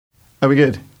Are we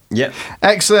good? Yep.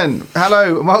 Excellent.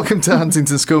 Hello and welcome to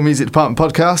Huntington School Music Department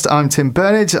Podcast. I'm Tim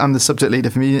Burnage. I'm the subject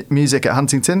leader for music at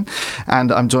Huntington,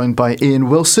 and I'm joined by Ian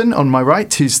Wilson on my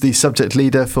right, who's the subject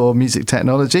leader for music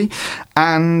technology,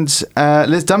 and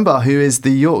Liz Dunbar, who is the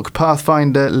York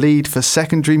Pathfinder lead for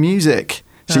secondary music.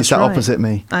 She's sat opposite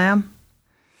me. I am.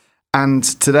 And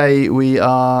today we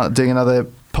are doing another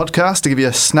podcast to give you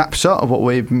a snapshot of what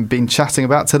we've been chatting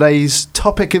about. Today's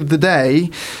topic of the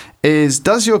day is,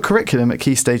 does your curriculum at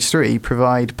Key Stage 3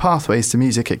 provide pathways to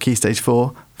music at Key Stage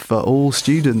 4 for all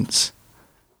students?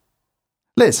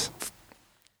 Liz?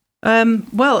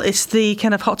 Well, it's the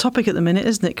kind of hot topic at the minute,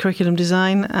 isn't it? Curriculum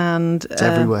design, and It's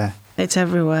everywhere. It's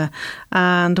everywhere.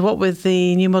 And what with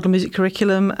the new model music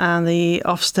curriculum and the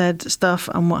Ofsted stuff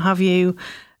and what have you,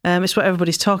 it's what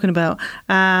everybody's talking about.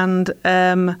 And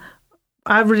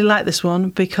I really like this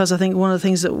one because I think one of the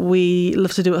things that we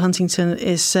love to do at Huntington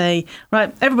is say,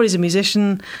 right, everybody's a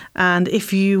musician, and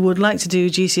if you would like to do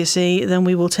GCSE, then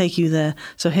we will take you there.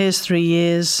 So here's 3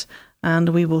 years, and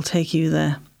we will take you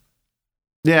there.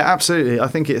 Yeah, absolutely. I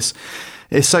think it's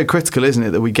so critical, isn't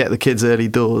it, that we get the kids early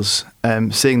doors,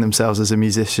 seeing themselves as a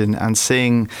musician and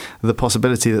seeing the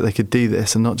possibility that they could do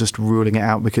this and not just ruling it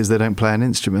out because they don't play an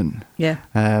instrument. Yeah.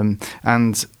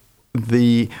 And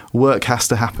the work has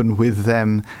to happen with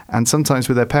them and sometimes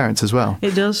with their parents as well.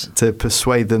 It does. To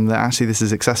persuade them that actually this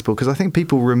is accessible. Because I think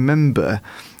people remember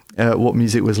what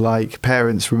music was like.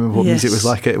 Parents remember what music was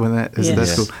like when they're at their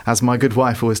school. As my good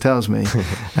wife always tells me,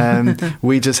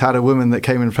 we just had a woman that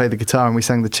came and played the guitar and we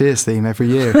sang the Cheers theme every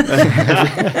year.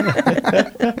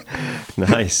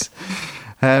 Nice.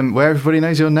 Where everybody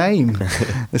knows your name.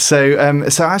 So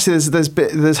actually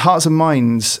there's hearts and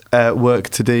minds work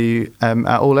to do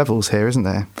at all levels here, isn't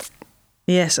there?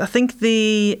 Yes, I think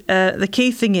the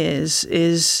key thing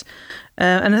is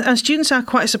and students are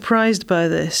quite surprised by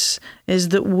this, is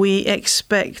that we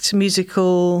expect to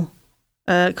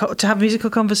have musical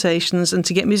conversations and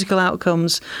to get musical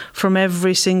outcomes from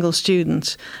every single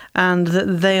student, and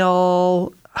that they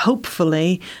all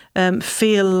hopefully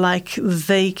feel like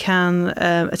they can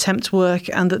attempt work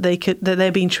and that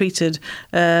they're being treated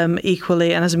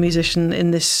equally and as a musician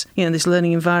in this this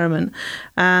learning environment.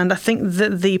 And I think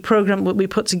that the program that we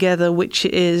put together, which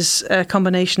is a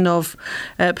combination of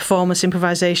performance,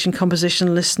 improvisation,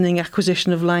 composition, listening,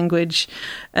 acquisition of language,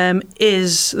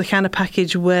 is the kind of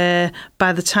package where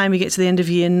by the time you get to the end of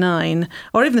year 9,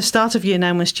 or even the start of year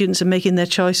 9 when students are making their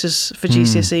choices for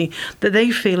GCSE, that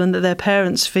they feel and that their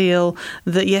parents feel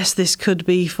that yes, this could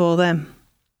be for them.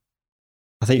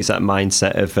 I think it's that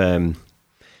mindset of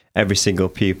every single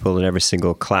pupil and every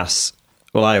single class.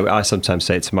 Well, I sometimes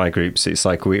say it to my groups, it's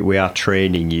like we are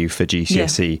training you for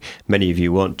GCSE. Yeah. Many of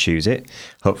you won't choose it.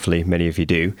 Hopefully, many of you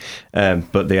do.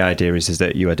 But the idea is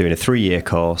that you are doing a 3-year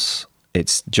course.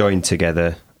 It's joined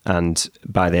together. And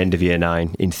by the end of year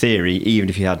 9, in theory, even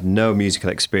if you had no musical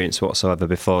experience whatsoever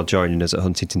before joining us at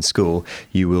Huntington School,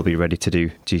 you will be ready to do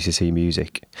GCSE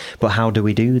music. But how do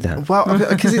we do that? Well,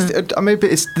 because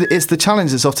it's the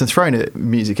challenge that's often thrown at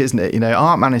music, isn't it?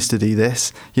 Art managed to do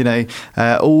this.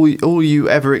 All you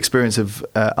ever experience of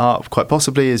art, quite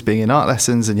possibly, is being in art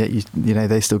lessons, and yet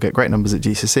they still get great numbers at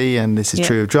GCSE, and this is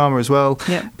true of drama as well.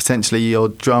 Yep. Potentially your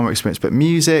drama experience, but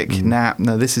music,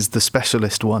 no, this is the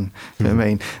specialist one. You know what I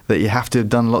mean? That you have to have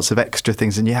done lots of extra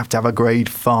things and you have to have a grade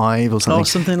 5 or something. Or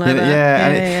something like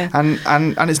that.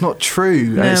 And it's not true.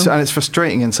 No. And it's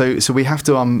frustrating. And so we have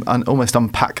to almost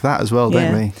unpack that as well,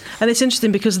 don't we? And it's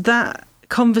interesting because that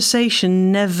conversation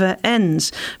never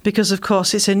ends, because of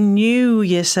course it's a new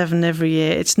year 7 every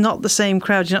year. It's not the same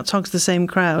crowd, you're not talking to the same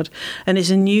crowd, and it's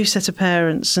a new set of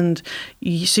parents, and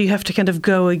so you have to kind of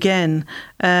go again.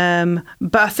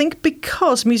 But I think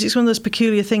because music's one of those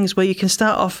peculiar things where you can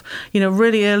start off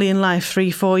really early in life,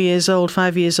 3, 4 years old,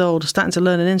 5 years old, starting to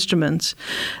learn an instrument,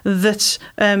 that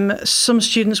some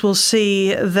students will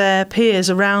see their peers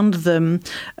around them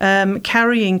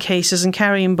carrying cases and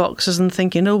carrying boxes and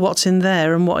thinking, oh, what's in there?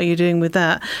 And what are you doing with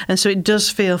that? And so it does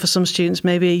feel for some students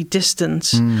maybe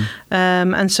distant.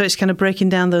 And so it's kind of breaking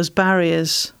down those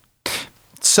barriers.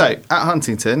 So at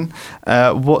Huntington,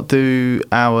 what do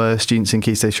our students in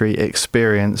Key Stage 3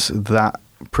 experience that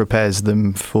prepares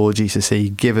them for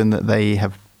GCSE, given that they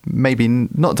have maybe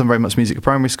not done very much music at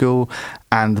primary school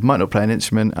and might not play an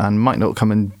instrument and might not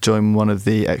come and join one of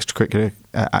the extracurricular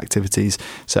activities?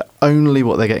 So only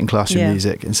what they get in classroom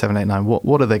music in 7, 8, 9.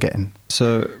 What are they getting?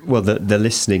 So, well, the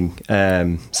listening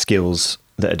skills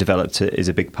that are developed is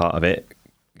a big part of it,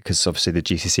 because obviously the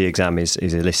GCSE exam is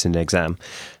a listening exam.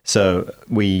 So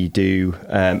we do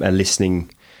a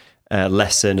listening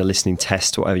lesson, a listening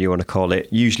test, whatever you want to call it,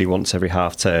 usually once every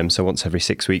half term, so once every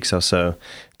 6 weeks or so,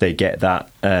 they get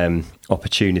that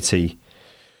opportunity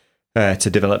to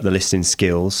develop the listening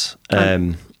skills.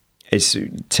 It's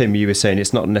Tim, you were saying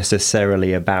it's not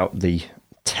necessarily about the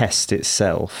test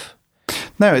itself.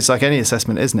 No, it's like any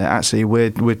assessment, isn't it? Actually,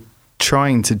 we're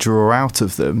trying to draw out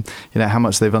of them, how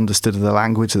much they've understood of the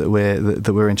language that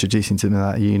we're introducing to them in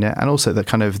that unit, and also the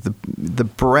kind of the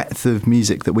breadth of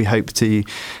music that we hope to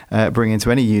bring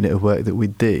into any unit of work that we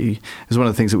do is one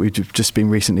of the things that we've just been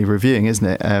recently reviewing, isn't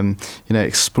it?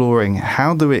 Exploring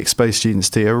how do we expose students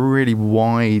to a really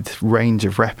wide range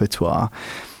of repertoire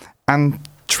and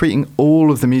treating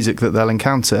all of the music that they'll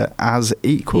encounter as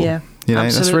equal. Yeah,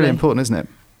 that's really important, isn't it?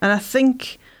 And I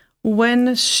think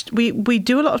when we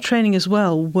do a lot of training as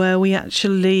well, where we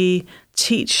actually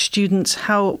teach students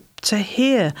how to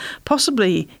hear,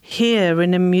 possibly hear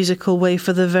in a musical way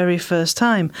for the very first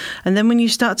time. And then when you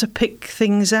start to pick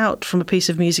things out from a piece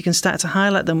of music and start to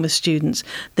highlight them with students,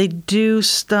 they do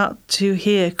start to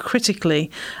hear critically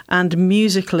and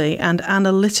musically and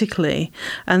analytically.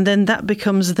 And then that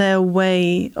becomes their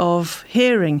way of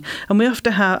hearing. And we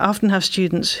often have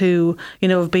students who,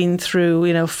 have been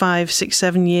through, 5, 6,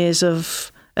 7 years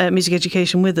of music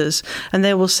education with us, and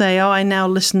they will say, I now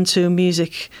listen to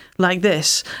music like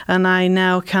this, and I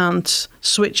now can't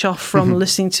switch off from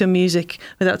listening to music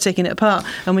without taking it apart.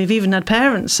 And we've even had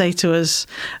parents say to us,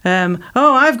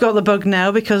 I've got the bug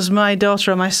now because my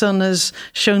daughter or my son has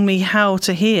shown me how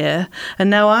to hear, and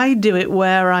now I do it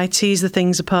where I tease the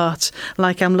things apart,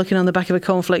 like I'm looking on the back of a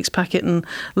cornflakes packet and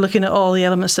looking at all the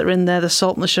elements that are in there, the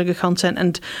salt and the sugar content,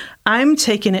 and I'm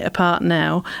taking it apart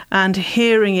now and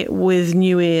hearing it with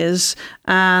new ears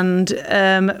and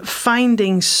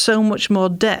finding so much more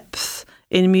depth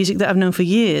in music that I've known for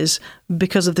years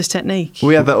because of this technique.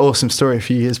 We had that awesome story a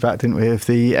few years back, didn't we, of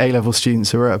the A-level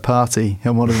students who were at a party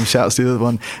and one of them shouts to the other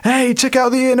one, hey, check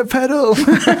out the inner pedal.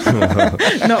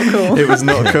 Not cool. It was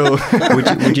not cool.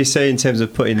 Would you say in terms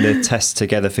of putting the tests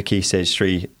together for Key Stage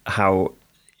 3, how,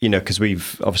 because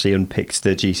we've obviously unpicked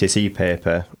the GCSE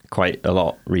paper quite a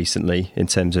lot recently in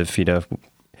terms of,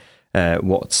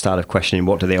 what style of questioning,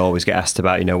 what do they always get asked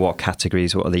about, what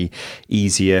categories, what are the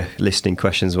easier listening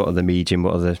questions, what are the medium,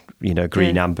 what are the,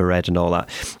 green, amber, red and all that.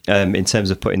 In terms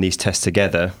of putting these tests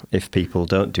together, if people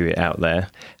don't do it out there,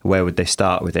 where would they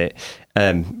start with it?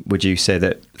 Would you say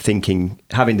that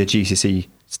having the GCSE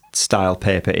style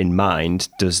paper in mind,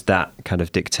 does that kind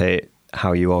of dictate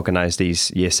how you organise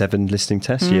these Year 7 listening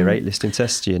tests, Year 8 listening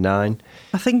tests, Year 9?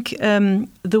 I think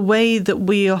the way that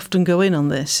we often go in on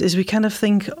this is we kind of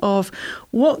think of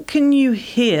what can you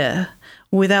hear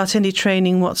without any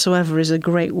training whatsoever is a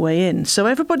great way in. So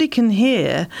everybody can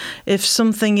hear if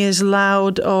something is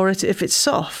loud or if it's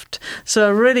soft. So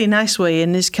a really nice way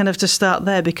in is kind of to start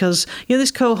there, because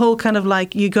this whole kind of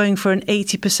like you're going for an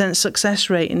 80% success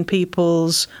rate in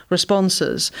people's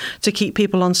responses to keep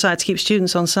people on side, to keep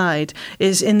students on side,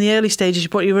 is in the early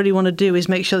stages what you really want to do is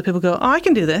make sure that people go, I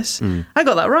can do this. I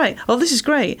got that right. Oh, this is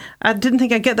great. I didn't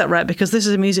think I'd get that right because this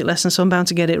is a music lesson, so I'm bound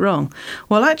to get it wrong.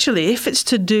 Well, actually, if it's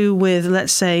to do with,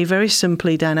 let's say, very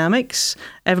simply dynamics,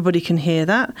 everybody can hear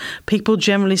that. People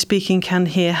generally speaking can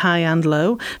hear high and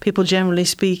low. People generally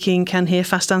speaking can hear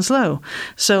fast and slow.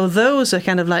 So those are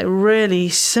kind of like really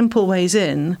simple ways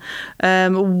in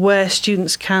where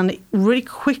students can really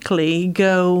quickly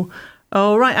go,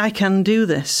 oh, right, I can do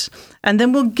this. And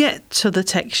then we'll get to the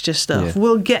texture stuff. Yeah.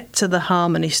 We'll get to the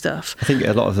harmony stuff. I think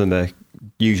a lot of them are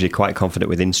usually quite confident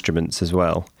with instruments as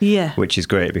well. Yeah. Which is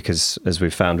great because, as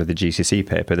we've found with the GCSE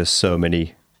paper, there's so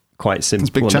many quite simple... It's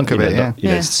a big chunk of it, yeah.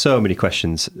 There's so many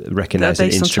questions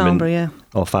recognising instrument timbre,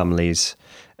 or families.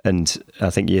 And I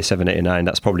think Year 7, 8 and 9,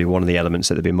 that's probably one of the elements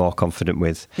that they'd be more confident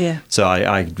with. Yeah. So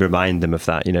I remind them of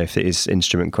that, if it is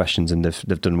instrument questions and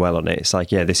they've done well on it, it's like,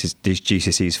 this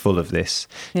GCSE is full of this.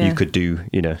 Yeah. You could do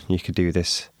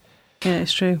this. Yeah,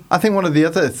 it's true. I think one of the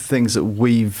other things that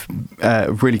we've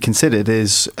really considered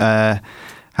is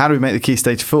how do we make the Key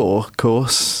Stage 4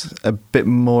 course a bit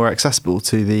more accessible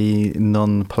to the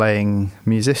non-playing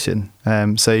musician?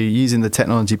 So using the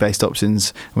technology-based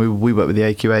options, we work with the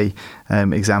AQA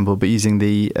example, but using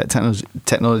the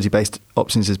technology-based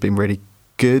options has been really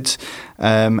good,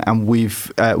 and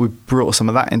we've brought some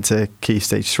of that into Key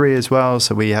Stage 3 as well.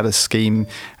 So we had a scheme,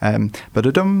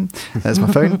 there's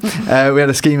my phone. We had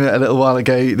a scheme a little while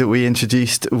ago that we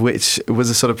introduced, which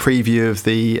was a sort of preview of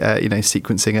the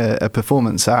sequencing a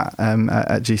performance at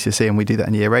GCSE, and we do that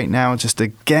in Year 8 now. Just to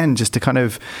kind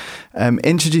of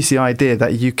introduce the idea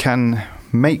that you can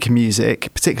make music,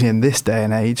 particularly in this day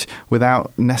and age,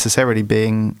 without necessarily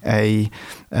being a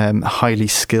highly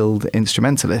skilled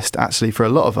instrumentalist. Actually, for a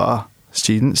lot of our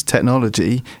students,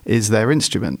 technology is their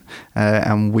instrument,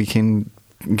 and we can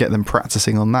get them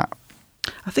practicing on that.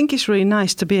 I think it's really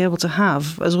nice to be able to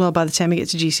have, as well, by the time you get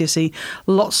to GCSE,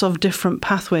 lots of different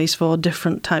pathways for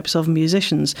different types of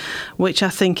musicians, which I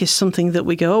think is something that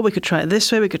we go, we could try it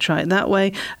this way, we could try it that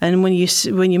way. And when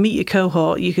you meet your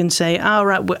cohort, you can say, all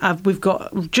right, we've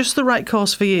got just the right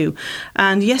course for you.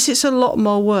 And yes, it's a lot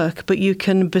more work, but you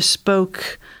can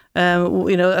bespoke,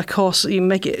 a course, you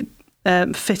make it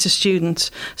fit a student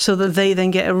so that they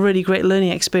then get a really great learning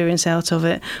experience out of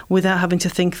it without having to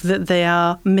think that they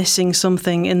are missing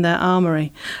something in their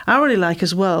armoury. I really like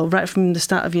as well, right from the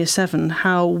start of Year 7,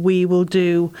 how we will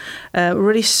do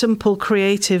really simple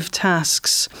creative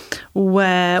tasks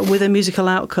where with a musical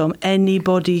outcome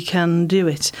anybody can do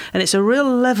it, and it's a real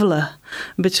leveller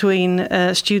between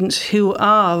students who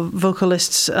are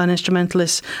vocalists and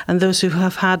instrumentalists and those who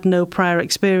have had no prior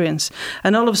experience.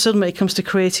 And all of a sudden, when it comes to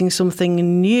creating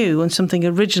something new and something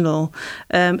original,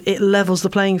 it levels the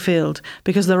playing field,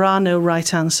 because there are no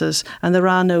right answers and there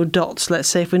are no dots. Let's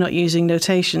say if we're not using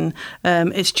notation,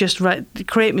 it's just right.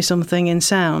 Create me something in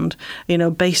sound,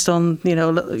 based on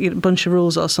a bunch of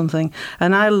rules or something.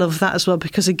 And I love that as well,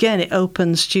 because again, it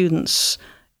opens students'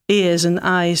 ears and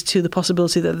eyes to the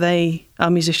possibility that they are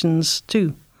musicians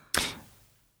too.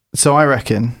 So I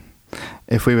reckon,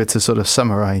 if we were to sort of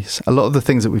summarise, a lot of the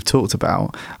things that we've talked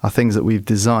about are things that we've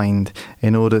designed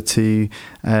in order to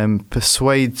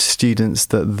persuade students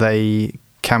that they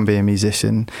can be a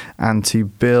musician and to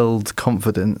build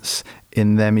confidence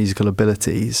in their musical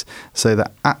abilities, so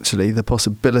that actually the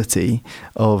possibility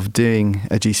of doing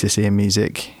a GCSE in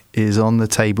music is on the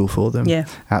table for them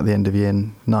at the end of Year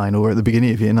 9 or at the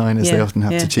beginning of Year 9, as they often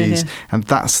have to choose. And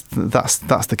that's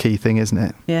the key thing, isn't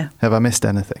it? Yeah. Have I missed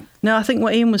anything? No, I think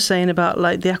what Ian was saying about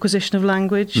like the acquisition of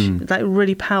language, like a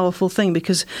really powerful thing,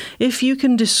 because if you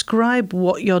can describe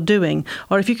what you're doing,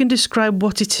 or if you can describe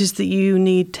what it is that you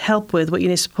need help with, what you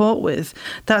need support with,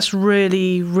 that's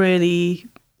really, really...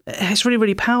 It's really,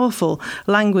 really powerful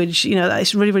language.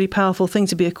 It's a really, really powerful thing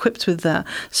to be equipped with that.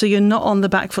 So you're not on the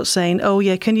back foot saying, oh,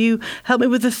 yeah, can you help me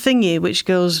with the thingy, which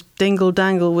goes dingle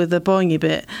dangle with the boingy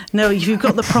bit? No, if you've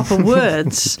got the proper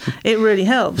words, it really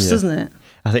helps, doesn't it?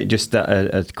 I think just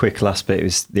a quick last bit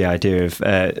was the idea of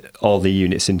all the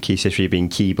units in Key Stage 3 being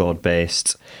keyboard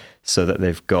based, so that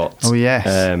they've got,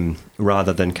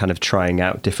 rather than kind of trying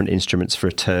out different instruments for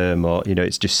a term, or,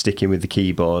 it's just sticking with the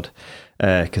keyboard.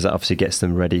 Because that obviously gets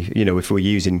them ready. If we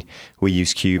use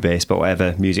Cubase, but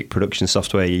whatever music production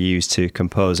software you use to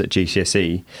compose at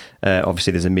GCSE, obviously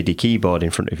there's a MIDI keyboard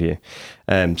in front of you.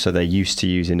 So they're used to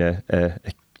using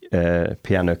a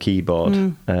piano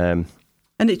keyboard. And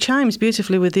it chimes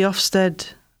beautifully with the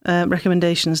Ofsted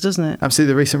recommendations, doesn't it?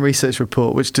 Absolutely. The recent research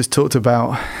report, which just talked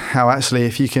about how actually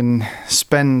if you can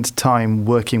spend time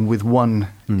working with one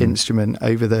instrument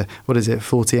over the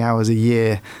 40 hours a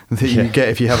year that you get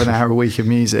if you have an hour a week of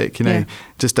music,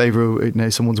 just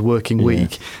over someone's working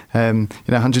week,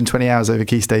 120 hours over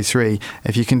Key Stage 3,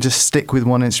 if you can just stick with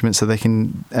one instrument so they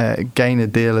can gain a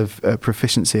deal of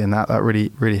proficiency in that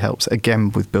really, really helps,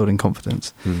 again, with building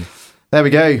confidence. There we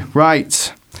go.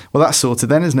 Right. Well, that's sorted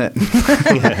then, isn't it?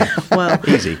 Well,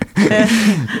 easy.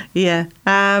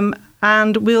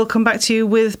 And we'll come back to you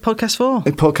with Podcast 4.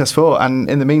 Podcast 4. And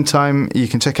in the meantime, you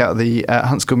can check out the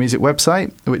Hunt School Music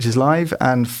website, which is live,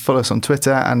 and follow us on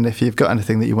Twitter. And if you've got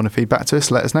anything that you want to feed back to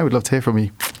us, let us know. We'd love to hear from you.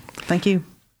 Thank you.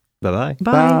 Bye-bye.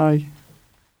 Bye. Bye.